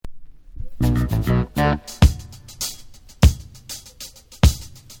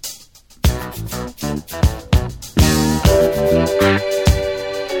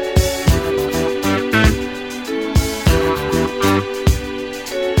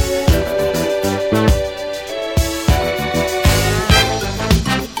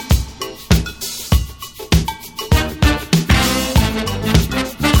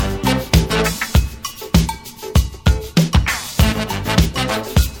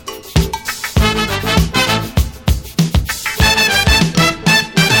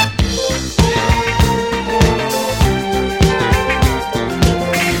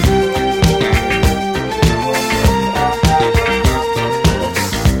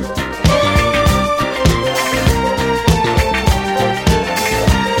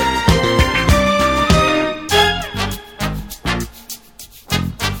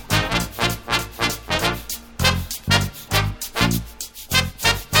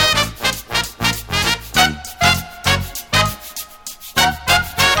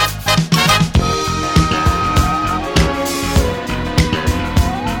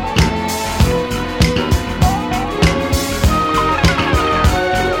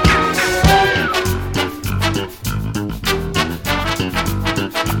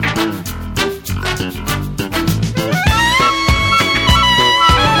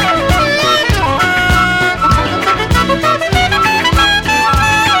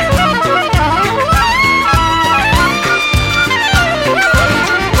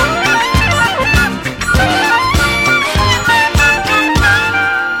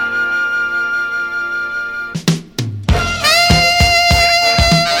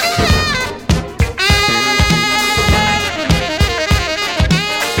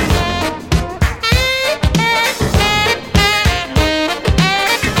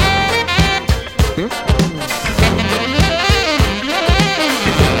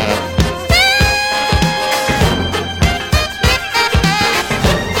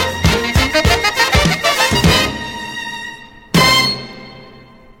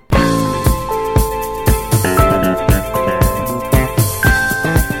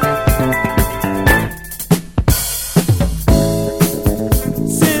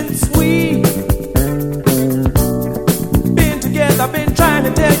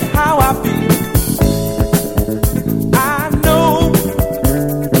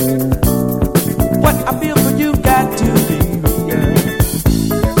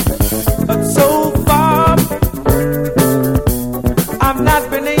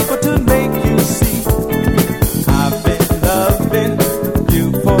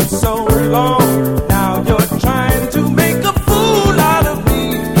long. Now you're trying to make a fool out of me.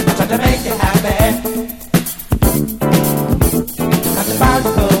 Trying to make you happy. Not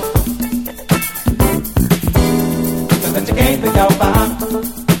possible. That you can't be over.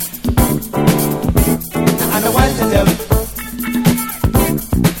 I know what to do.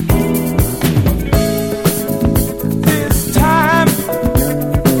 This time,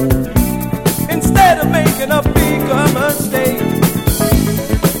 instead of making a bigger mistake,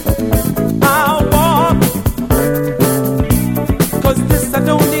 I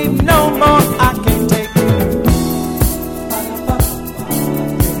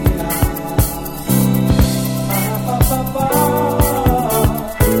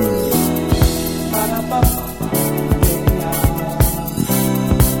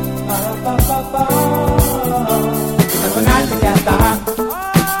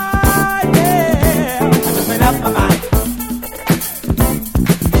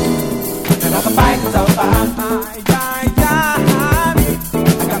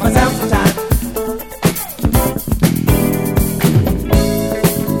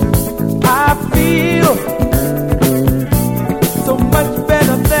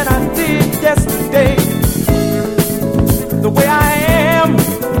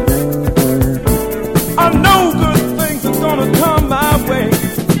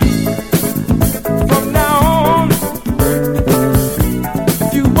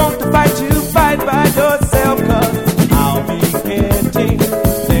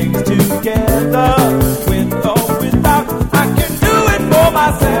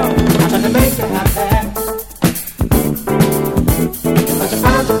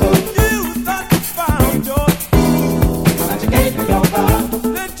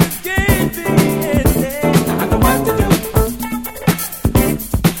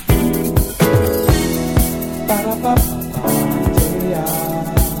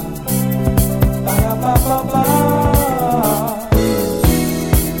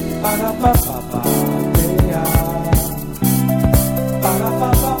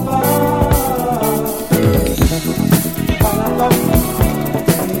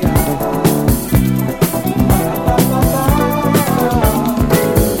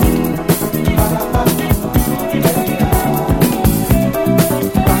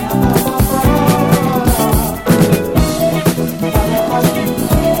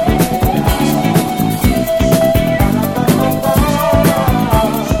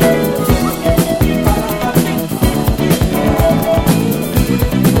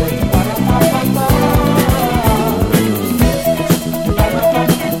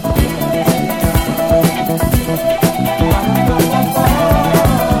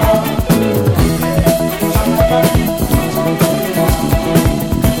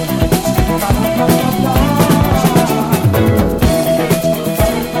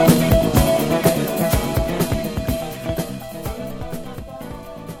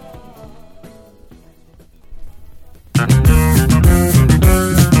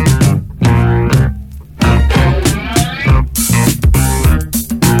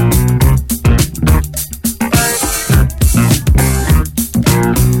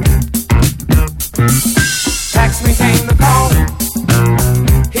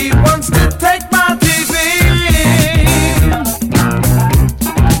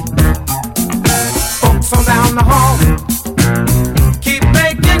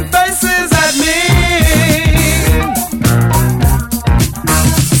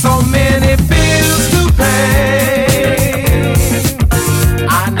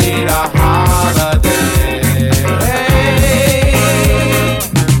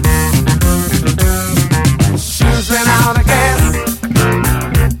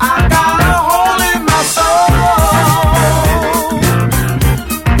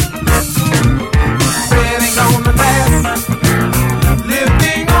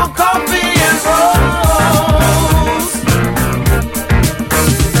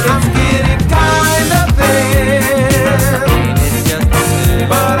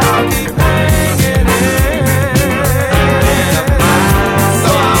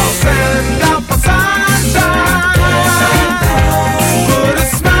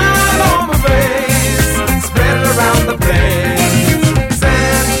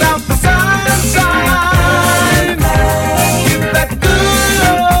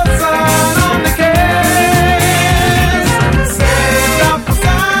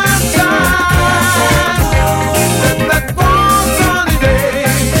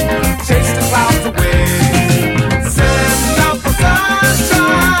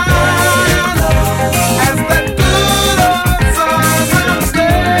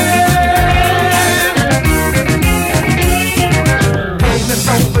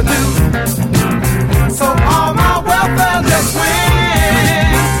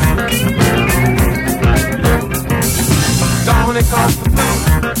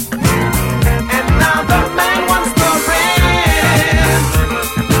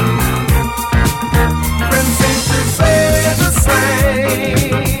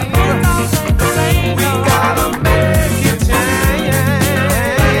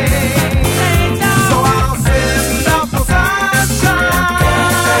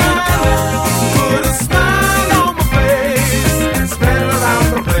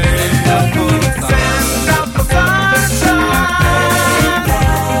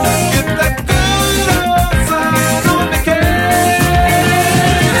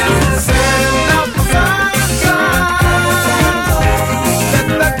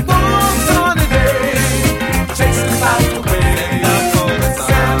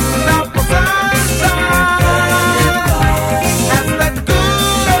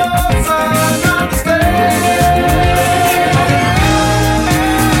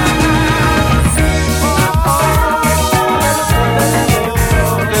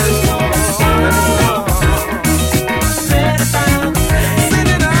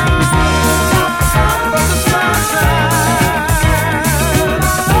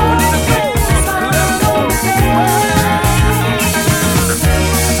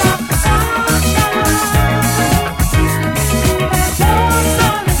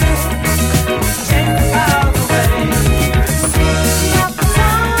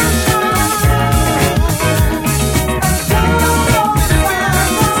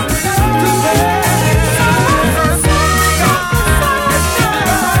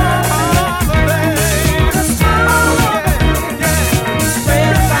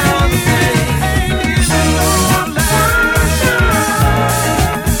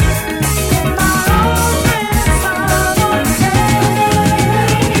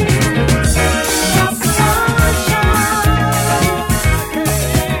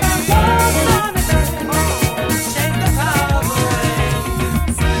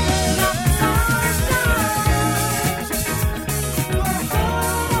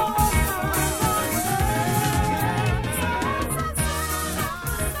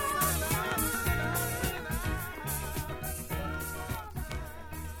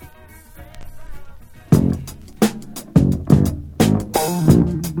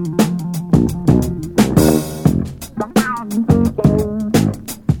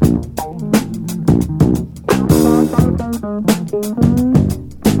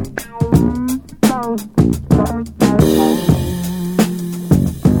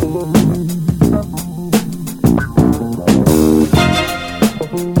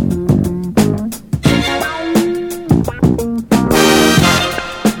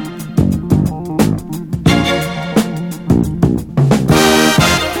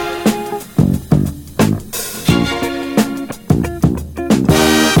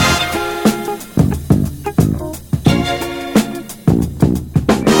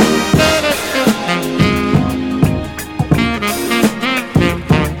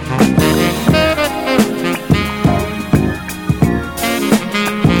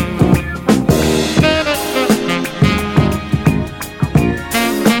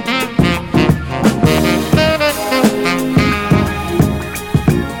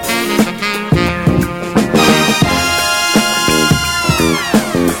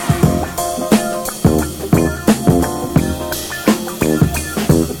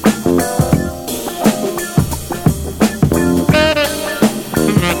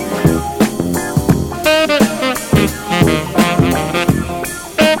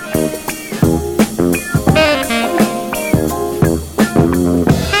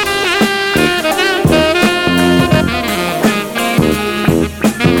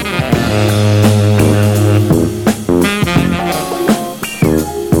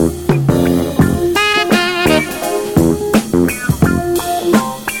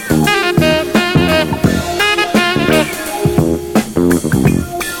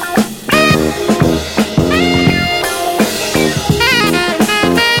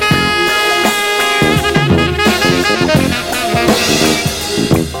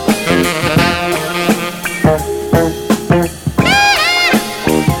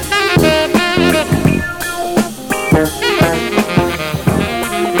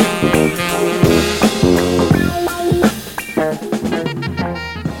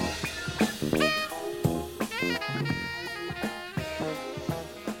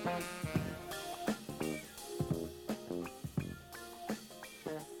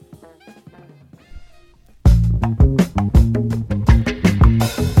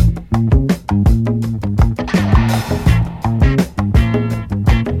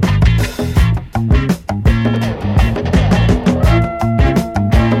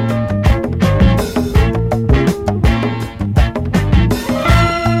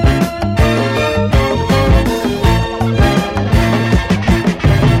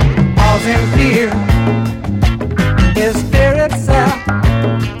sincere is fear itself.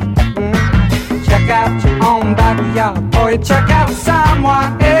 Check out your own backyard, or you check out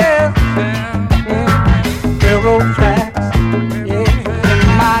someone else. Railroad tracks, yeah, in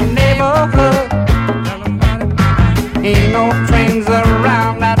my neighborhood. Ain't no trains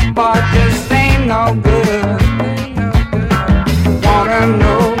around, that bar just ain't no good. Wanna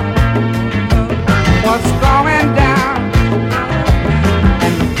know what's going down?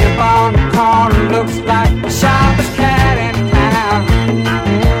 And the tip on the corner looks like the sharpest cat in town.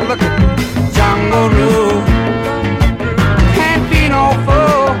 Look at Jungle Roo, can't be no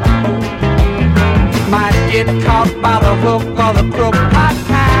fool. Might get caught by the hook or the crook, hot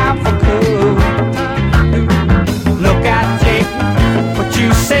time for cool. Look at Jake, what you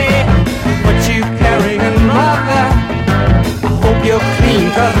say, what you carrying, brother. I hope you're clean,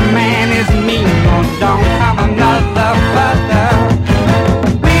 'cause a man is mean, or don't come another further.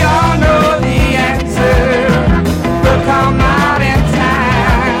 We all know the answer will come out in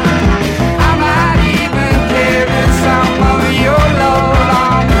time. I might even carry some of your load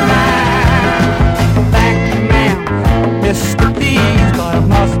on mine. Thank you, ma'am, Mr. Please, but I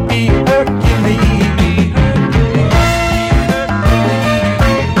must be Hercules.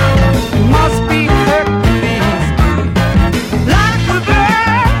 Must be Hercules, like a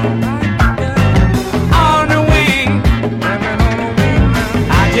bird on the wing.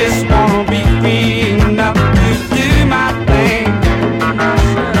 I just wanna be free enough to do my thing.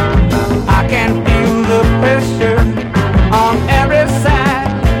 I can feel the pressure on every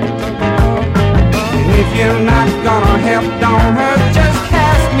side. And if you're not gonna help, don't hurt, just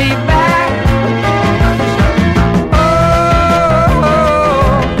cast me back. Oh, oh,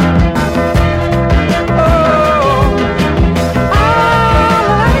 oh,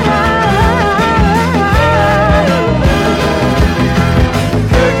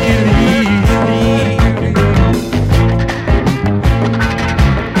 Hercules,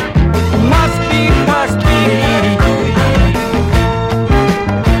 must be Hercules.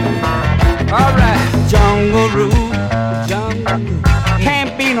 All right, Jungle Roo,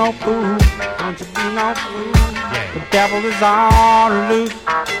 can't be no fool, don't you be no fool. The devil is on the loose,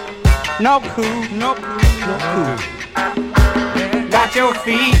 no cool, no cool, no cool. Got your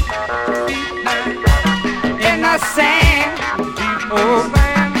feet in the sand, oh,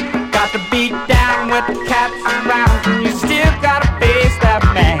 got to beat down with the cats around, and you still gotta face that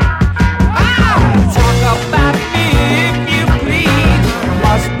man. Talk about me if you please,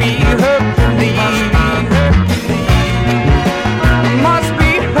 must be Hercules. Must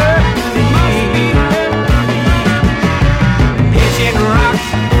be Hercules. Hitching rocks,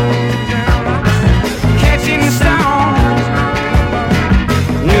 catching stones.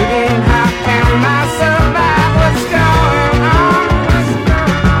 Newton, how can I survive what's going on?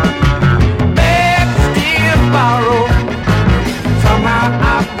 Beg, steal, borrow. Somehow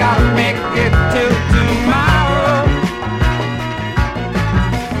I've gotta make it till tomorrow.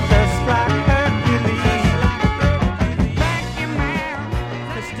 Just like Hercules. Thank you, ma'am,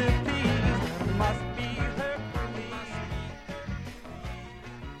 Mr. Please. Must be Hercules.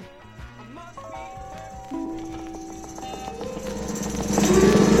 Must be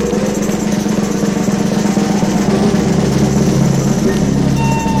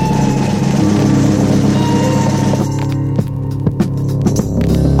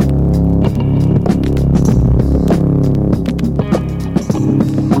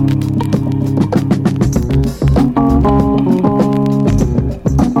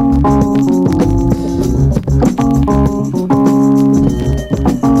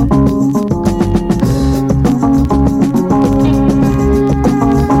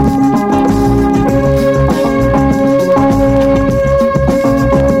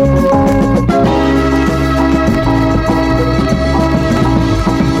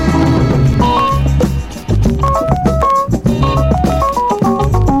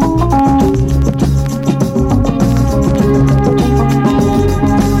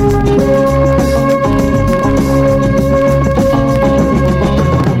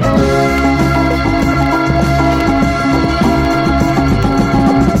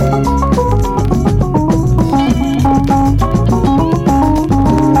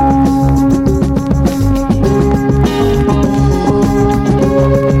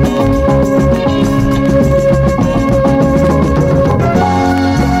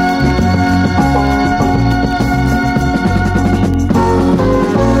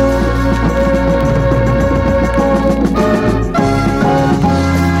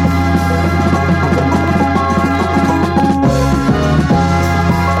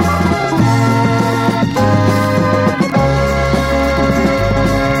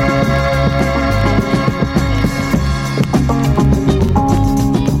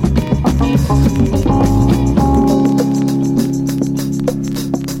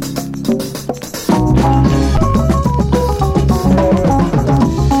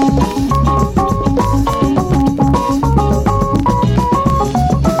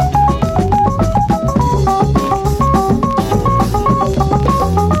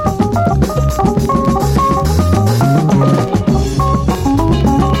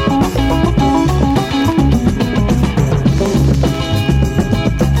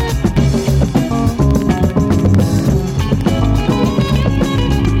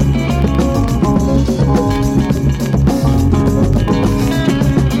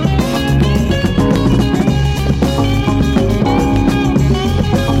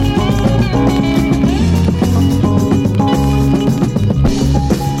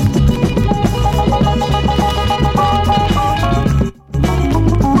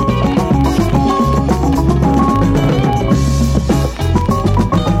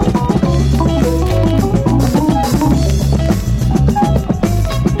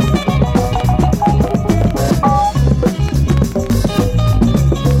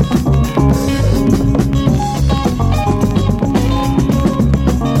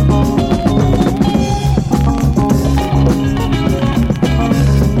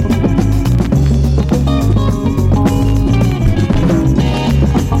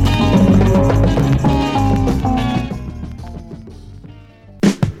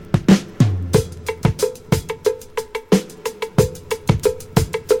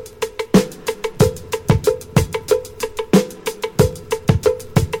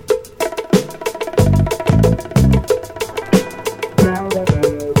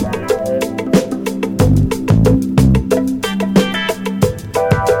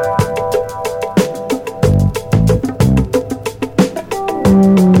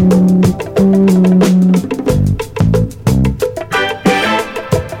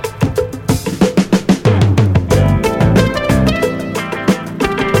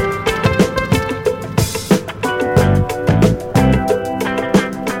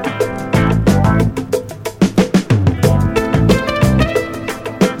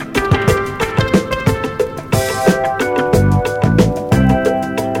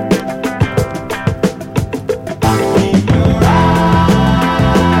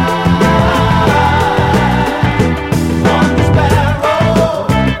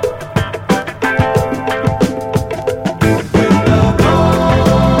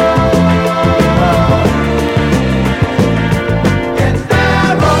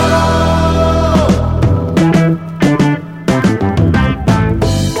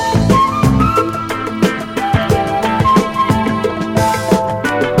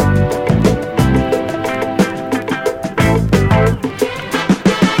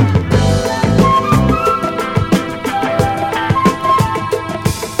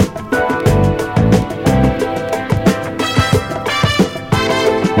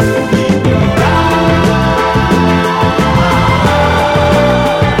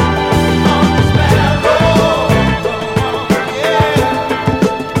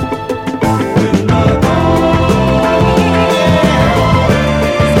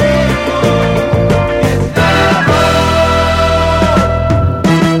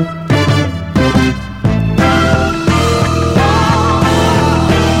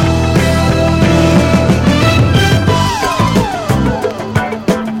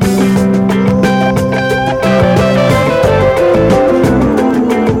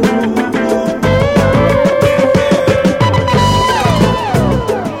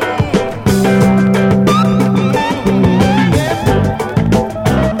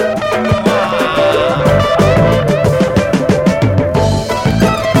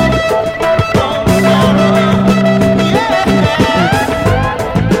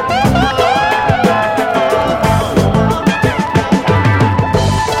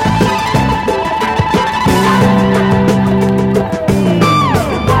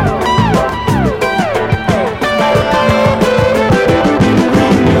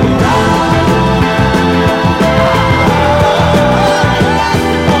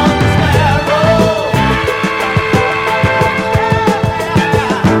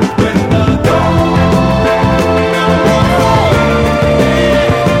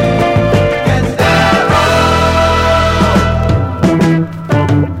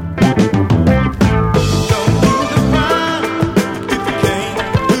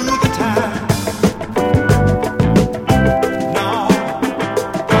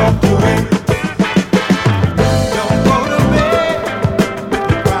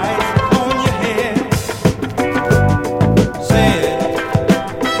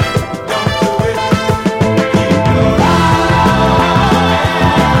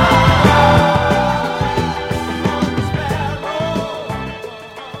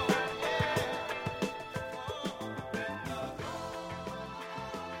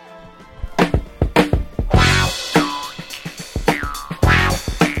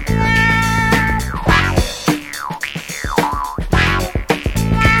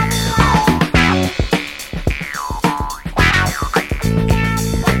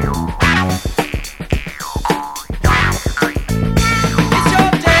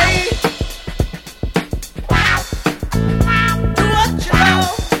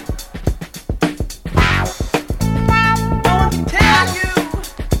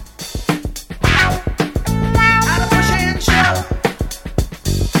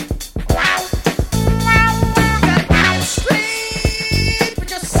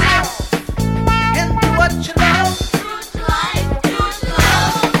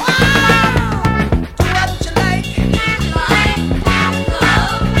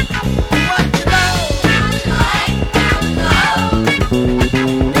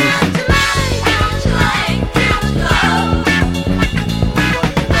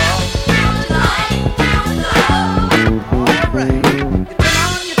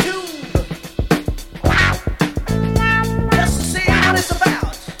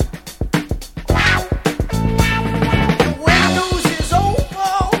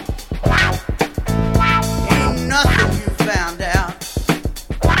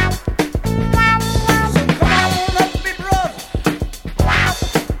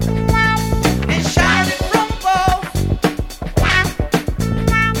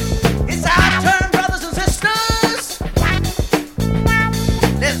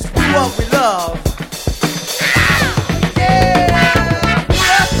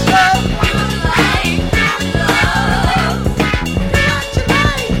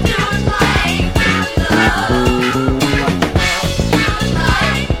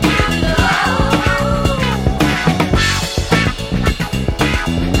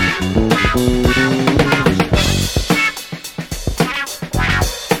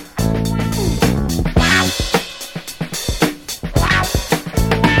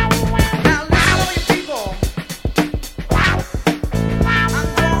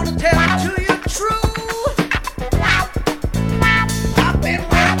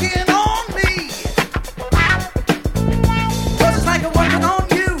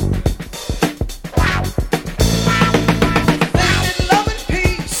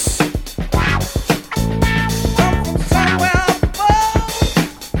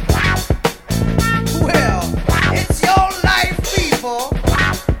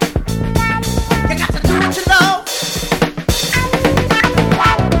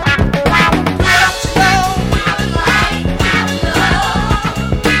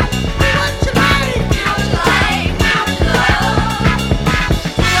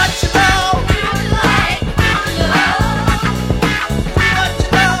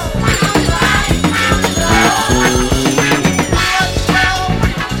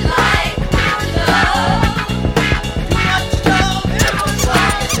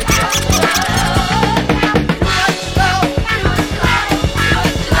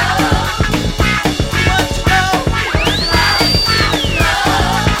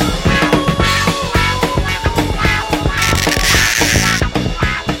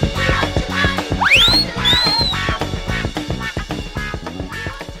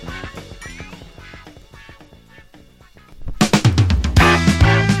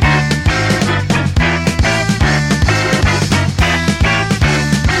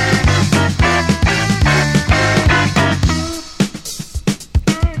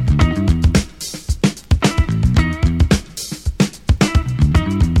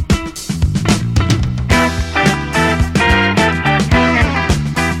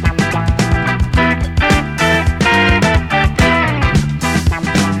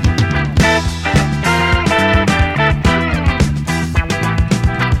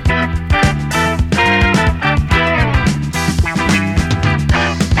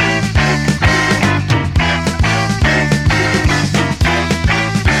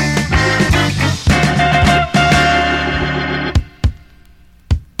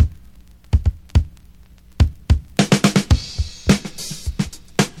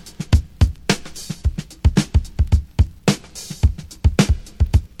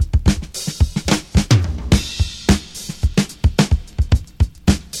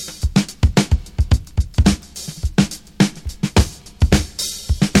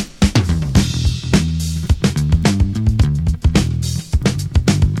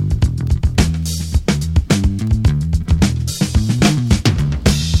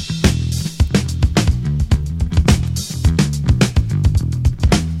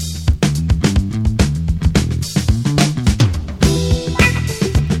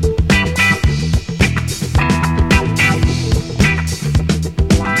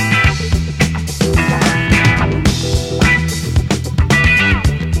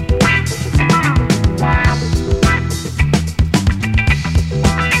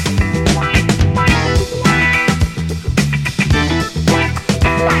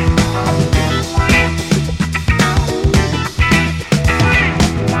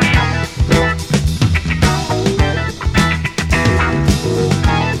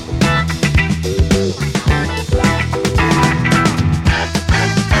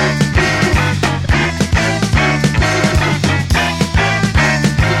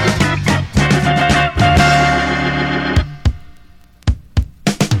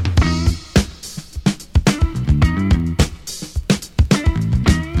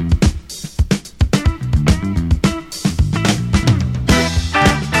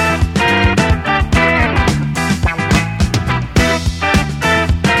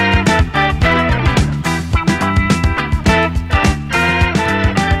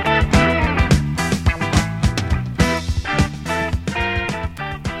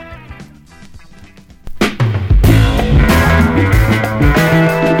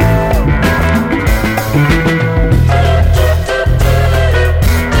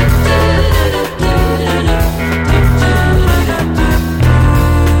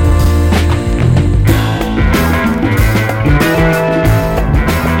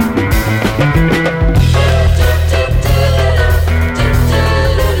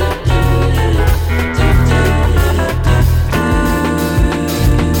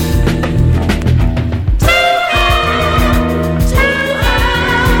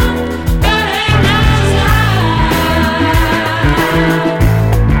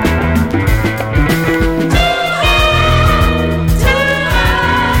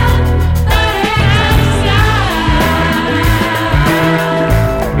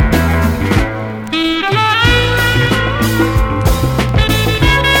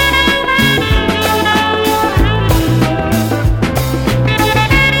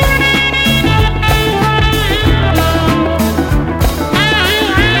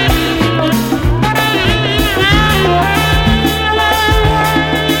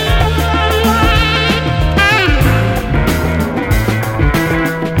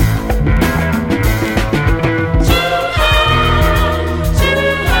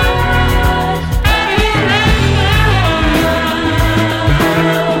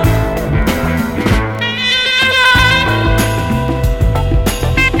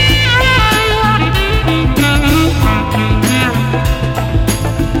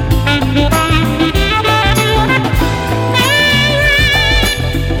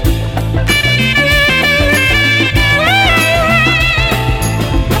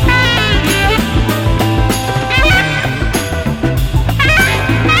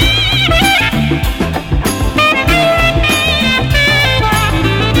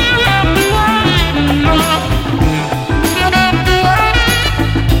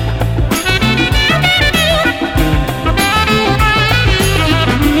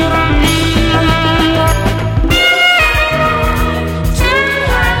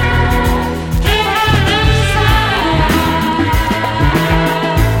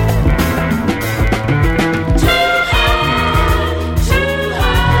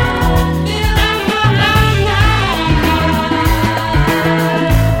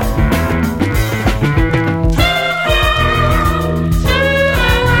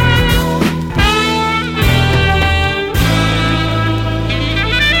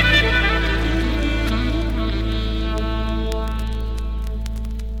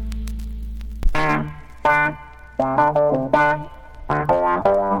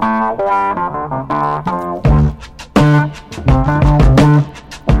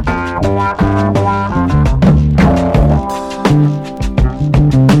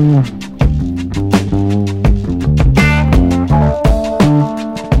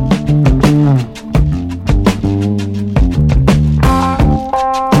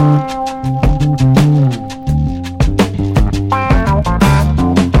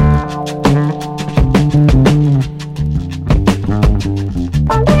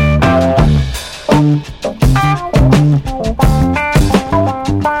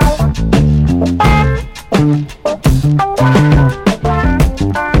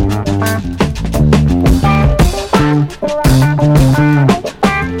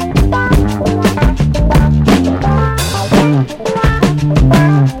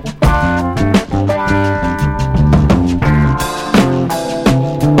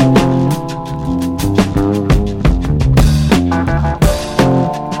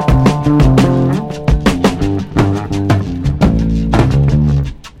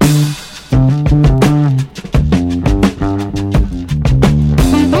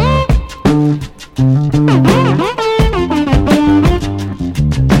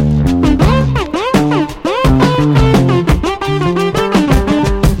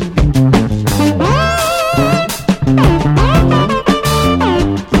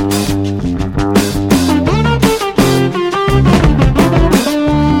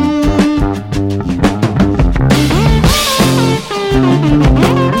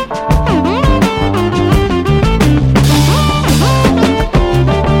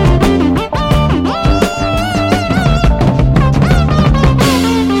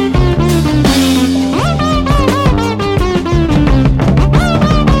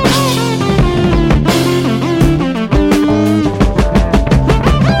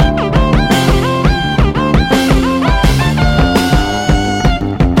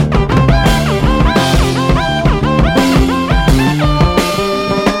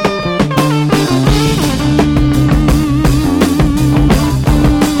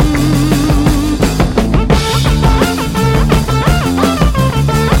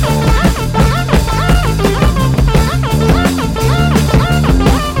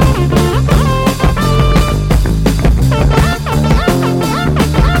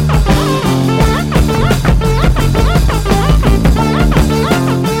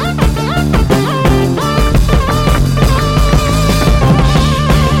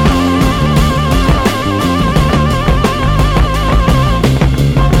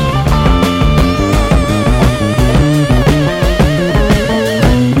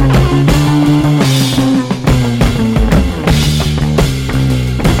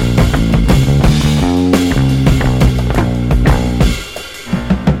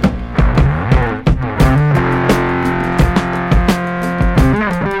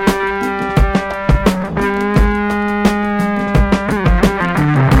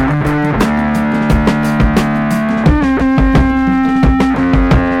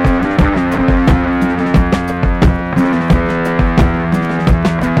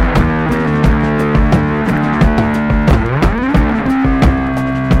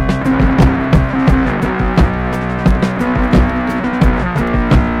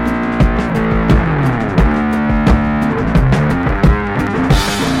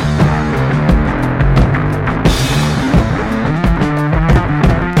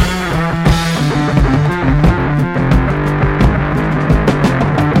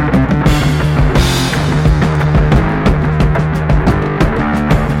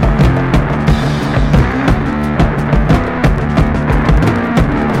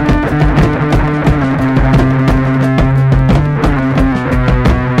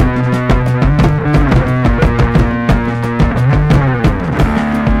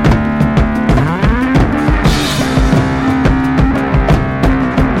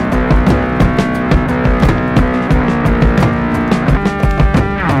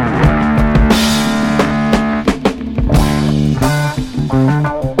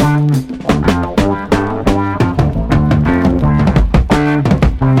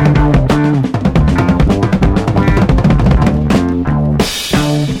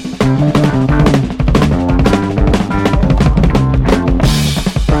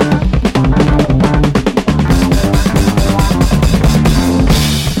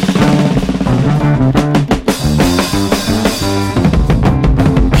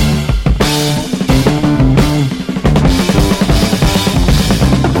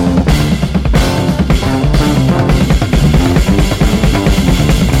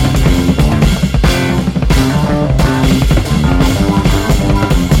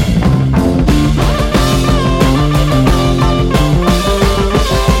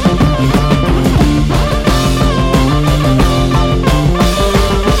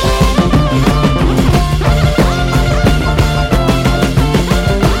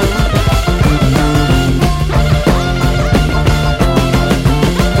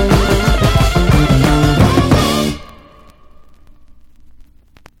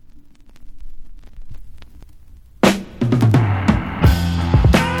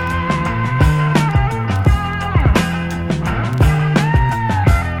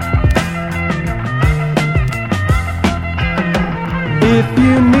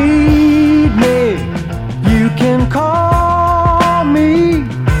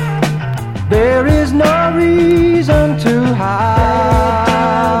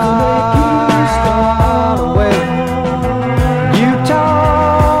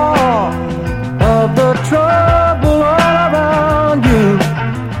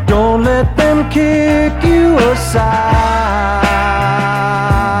kick you aside.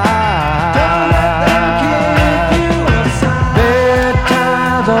 Don't let them kick you aside. Bad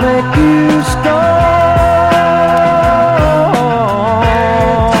times will make you strong.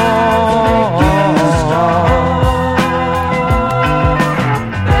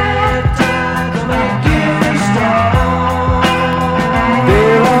 Bad times will make you strong.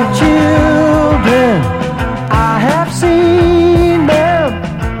 There are children, I have seen them,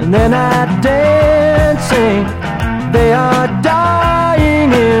 and they're not dancing, they are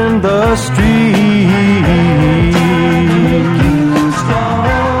dying in the street.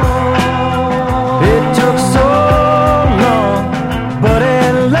 It took so long, but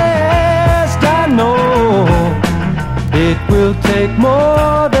at last I know it will take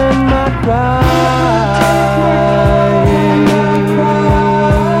more than my crying.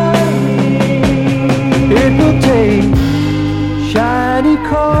 It will take shiny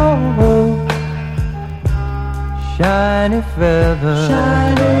coal, shiny feathers,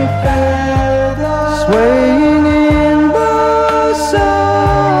 swaying in the sun,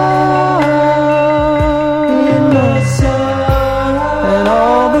 and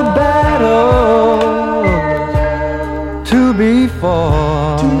all the battles to be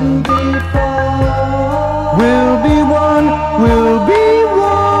fought will be won, will be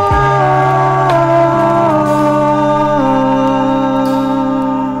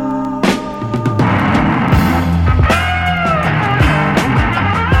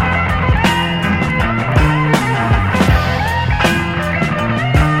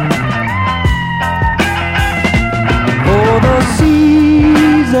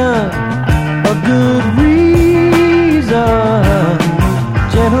a good reason.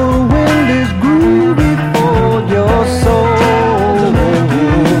 Gentle wind is groovy for your soul.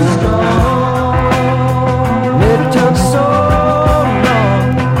 It took so long,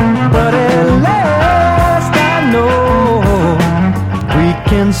 but at last I know we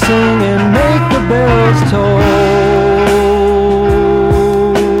can sing and make the bells toll.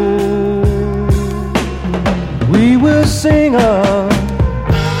 We will sing a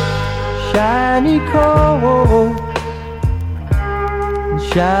shiny coat,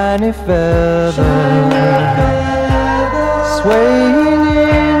 shiny feathers, swaying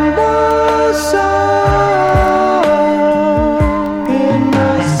in the sun,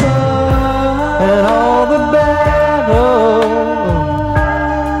 and all the battles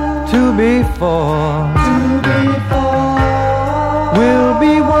to be fought will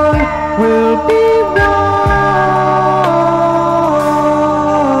be won, will be won.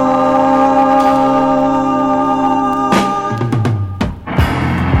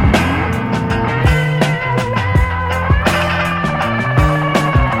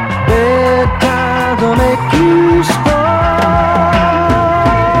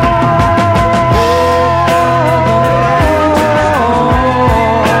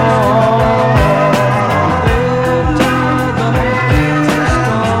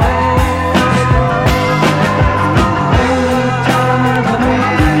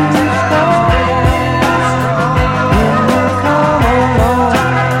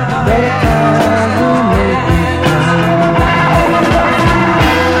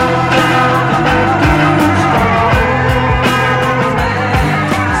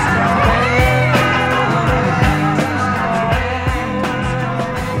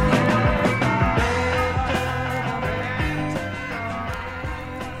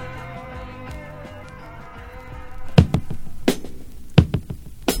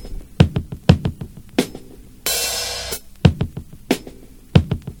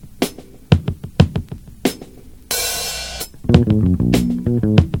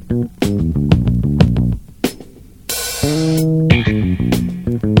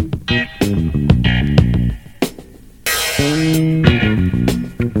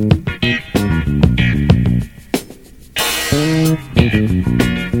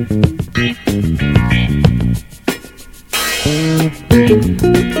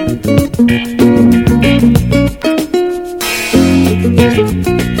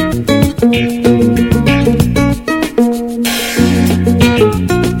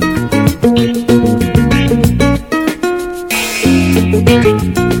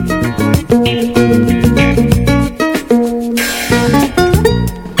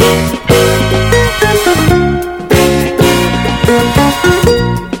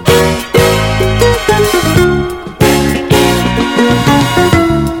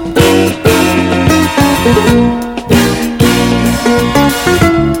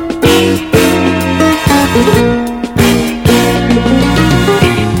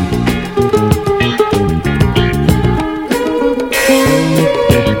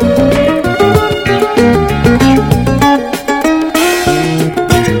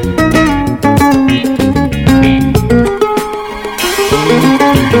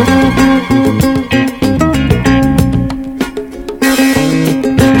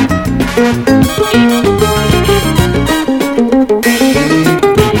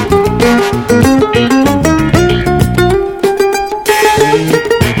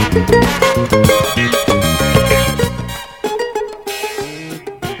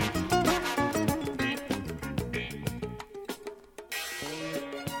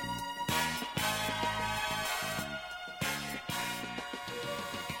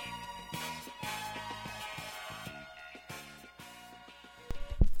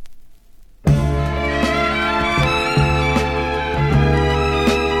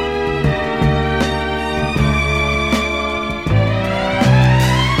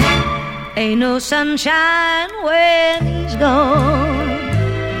 Ain't no sunshine when he's gone.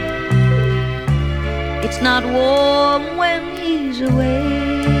 It's not warm when he's away.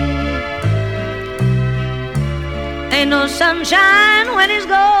 Ain't no sunshine when he's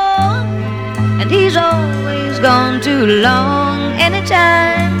gone, and he's always gone too long.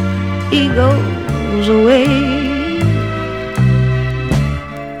 Anytime he goes away,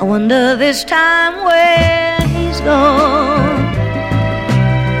 I wonder this time where he's gone.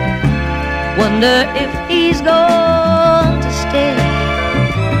 Wonder if he's going to stay.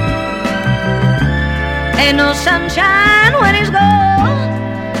 Ain't no sunshine when he's gone,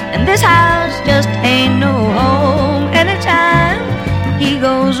 and this house just ain't no home. Anytime he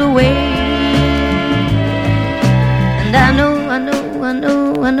goes away, and I know, I know, I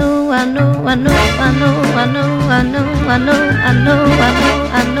know, I know, I know, I know, I know, I know, I know, I know, I know,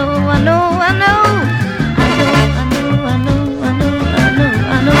 I know, I know, I know.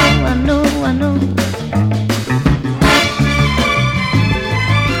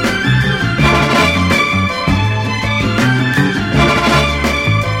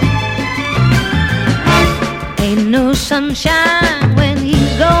 Ain't no sunshine when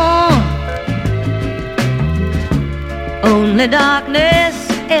he's gone, only darkness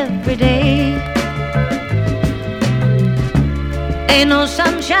every day. Ain't no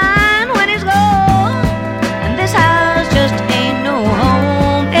sunshine when he's gone, and this house just ain't no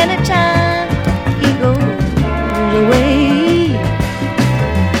home. Anytime he goes away,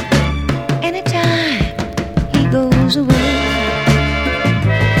 anytime he goes away,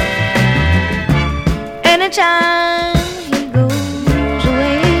 anytime he goes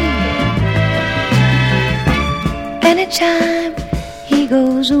away, anytime he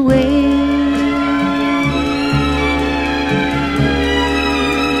goes away.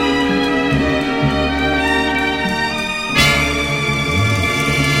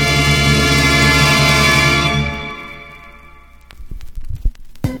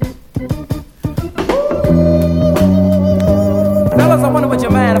 Fellas, I wonder would you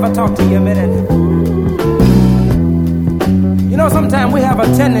mind if I talk to you a minute? You know, sometimes we have a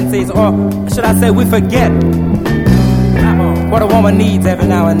tendency, or should I say we forget what a woman needs every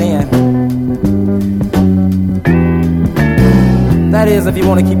now and then. That is, if you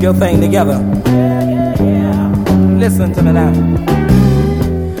want to keep your thing together. Listen to me now.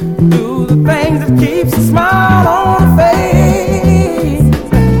 Do the things that keeps a smile on her face.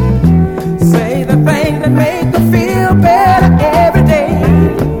 Say the things that make her feel better every day.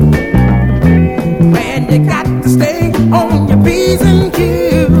 Man, you got to stay on your P's and Q's.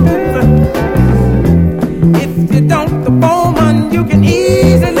 If you don't, the woman you can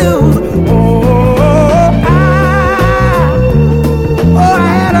easily lose. I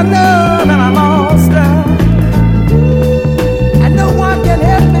had a love and I lost her, and no one can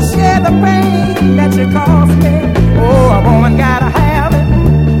help me share the pain that you caused me. Oh, a woman gotta have it,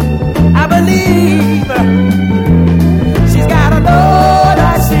 I believe. She's gotta know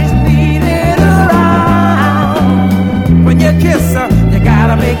that she's needed around. When you kiss her, you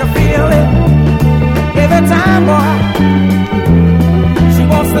gotta make her feel it. Every time, boy, she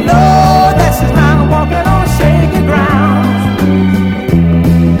wants to know that she's not walking on shaky ground.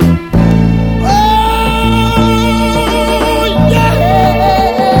 Oh, yeah.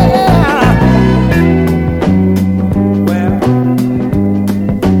 Well,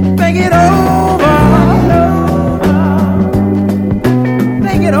 think it over.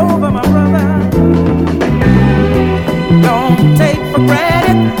 Think it over, my brother. Don't take for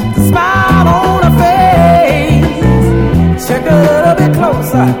granted the smile on her face. Check a little bit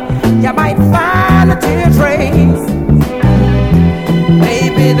closer, you might find a tear trace.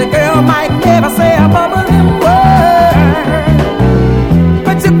 Maybe the girl might never say a bubbling word,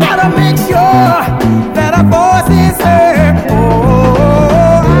 but you better make sure that her voice is heard.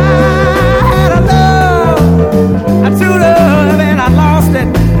 Oh, I had a love, a true love, and I lost it.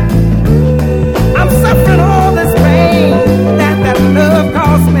 I'm suffering all this pain that love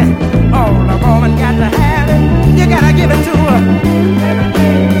cost me. Oh, the woman got to have it. You gotta give it to her.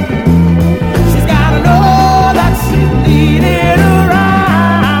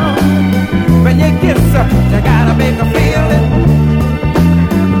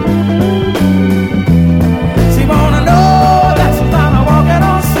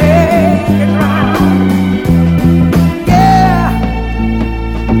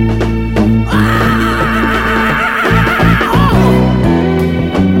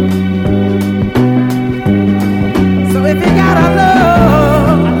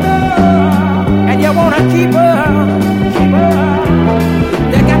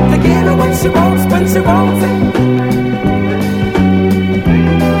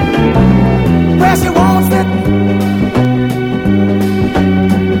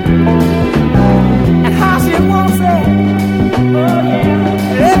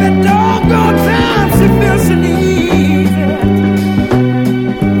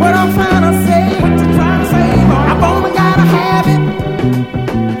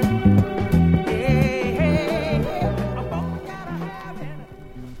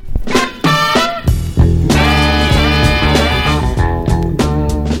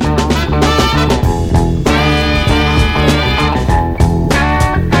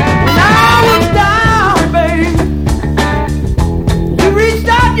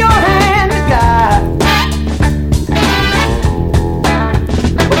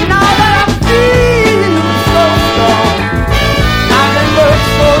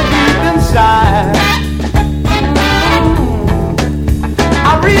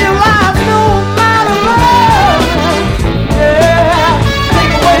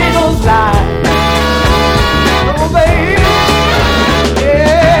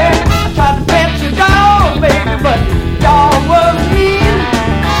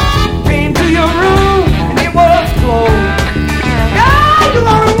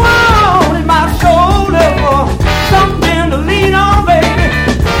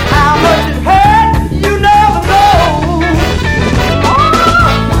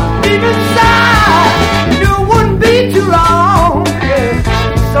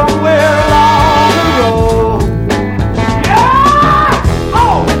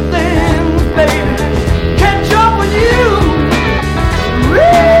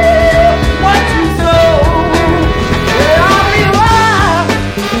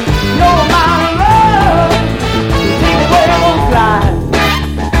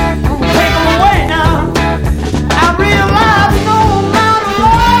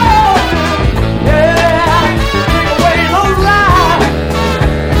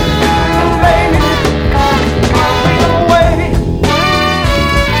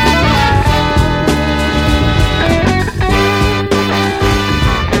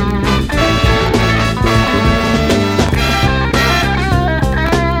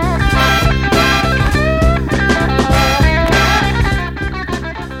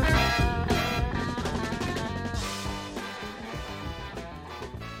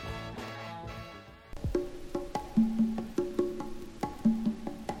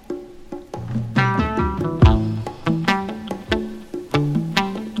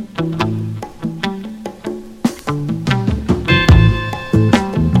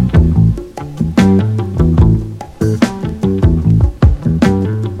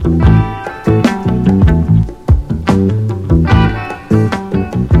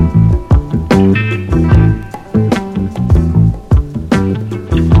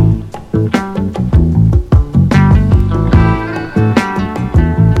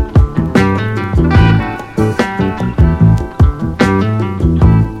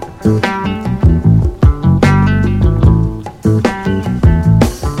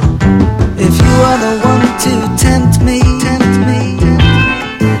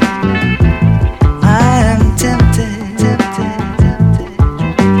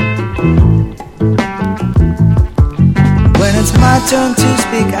 turn to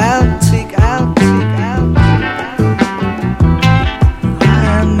speak out, speak out, speak out. I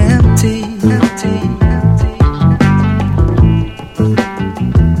am empty, empty, empty.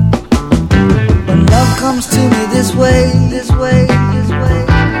 When love comes to me this way, this way, this way,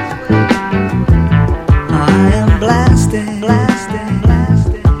 I am blasting, blasting,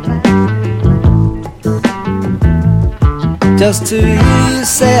 blasting, blasting. Just to hear you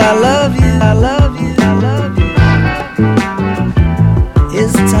say I love you, I love you, I love you.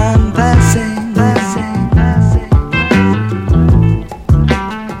 Is time passing, passing, passing?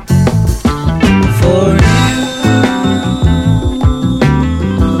 For you,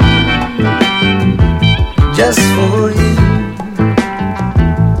 just for you.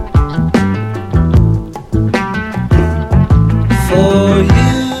 For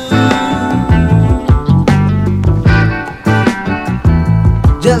you,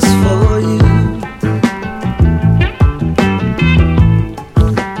 just for you.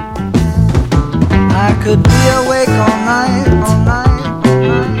 I could be awake all night, all night, all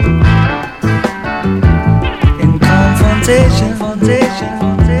night. In confrontation, confrontation,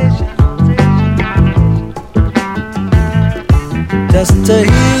 confrontation, confrontation. Just to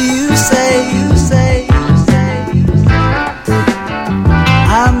hear you say, you say, you say, you say,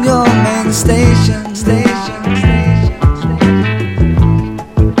 I'm your main station, station, station, station.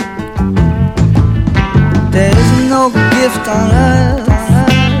 There is no gift on earth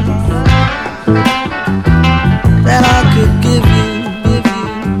that I could give you, give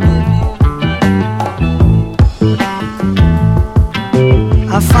you, give you.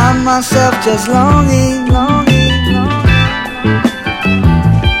 I find myself just longing, longing, longing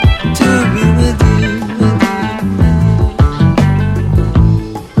to be with you, with you,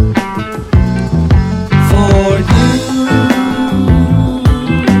 for you,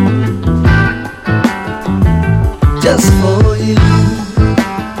 just for you.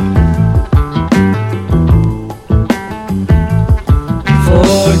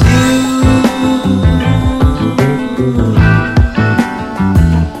 For you,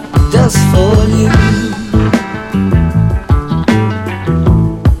 just for you.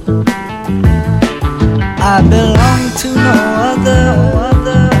 I belong to no other,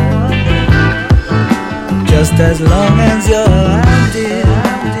 other, other. Just as long as you're out there,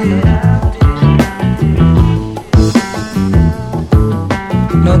 out there, out there.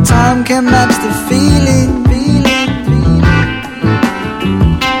 No time can match the feeling, feeling, feeling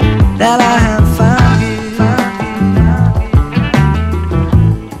that I have found you, found you,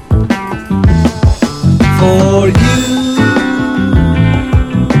 for you,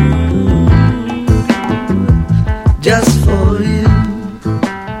 just for you.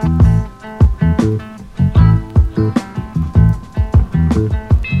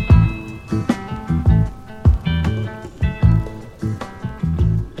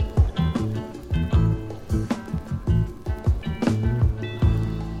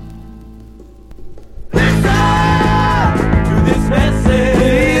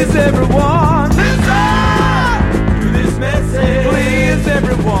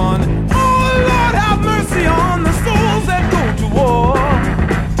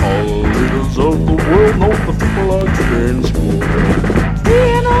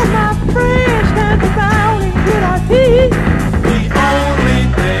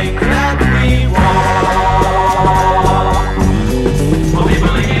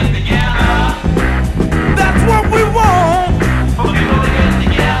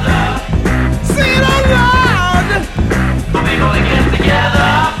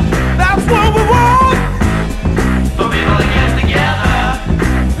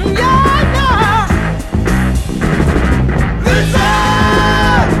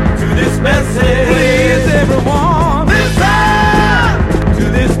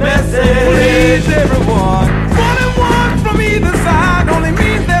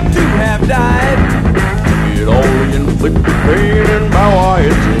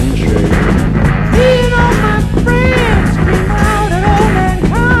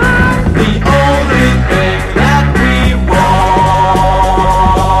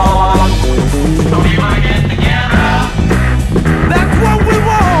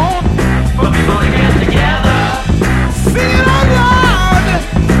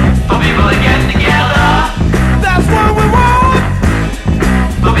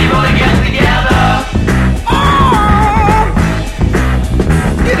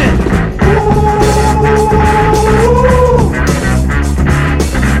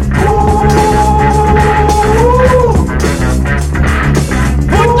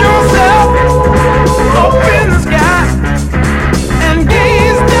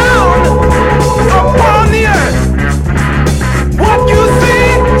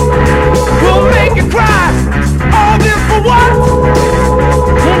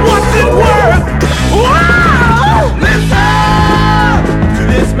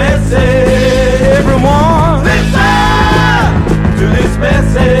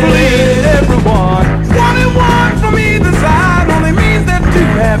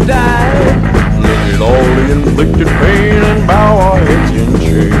 inflicted pain and bow our heads in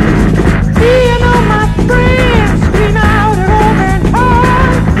shame. Me and all my friends scream out at open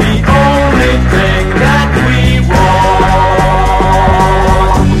heart. The only thing that we want.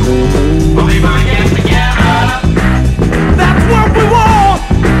 For people to get together. That's what we want.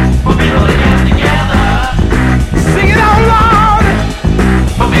 For people to get together. Sing it out loud.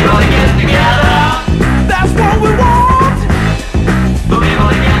 For people to get together. That's what we want. For people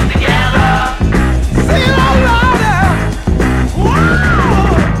to get together. Sing it out louder.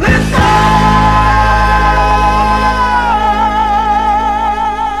 Wow. Let's go.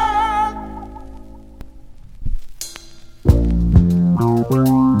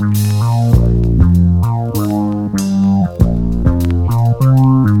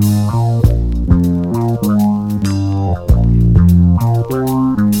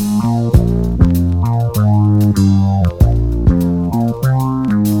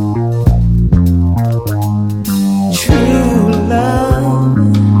 True love,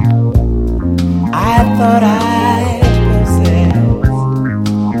 I thought I'd possess.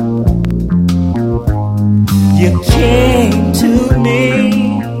 You came to me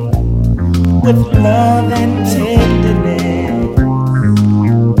with love and tenderness.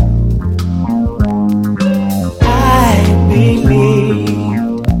 I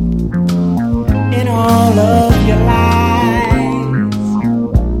believed in all of your lies.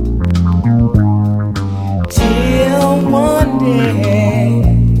 Till one day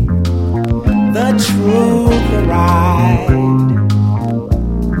the truth arrived.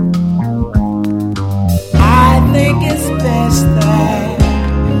 I think it's best that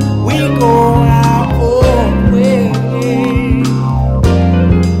we go our own way.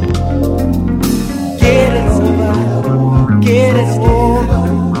 Get it over, get it over.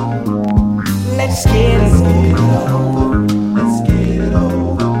 Let's get it over. Let's get it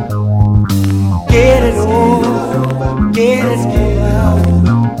over. Get it over, get it over.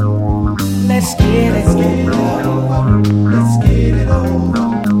 Let's get it over. Let's get it over.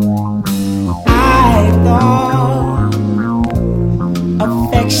 I thought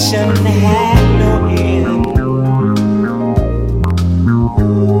affection had no end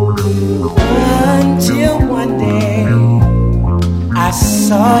until one day I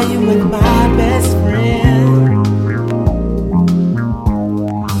saw you with my best friend.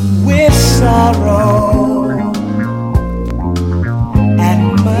 With sorrow and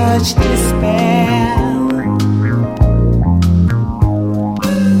much despair,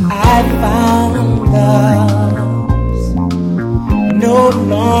 I found love's no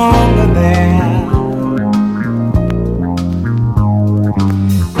longer there.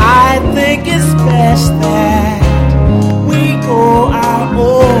 I think it's best that we go our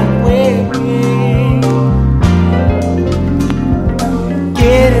own way.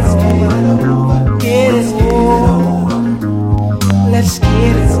 Get it over, get it over. Let's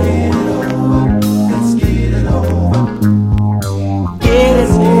get it over. Let's get it over. Get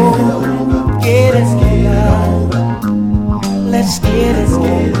it over, get it over. Let's get it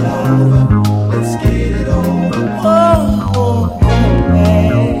over.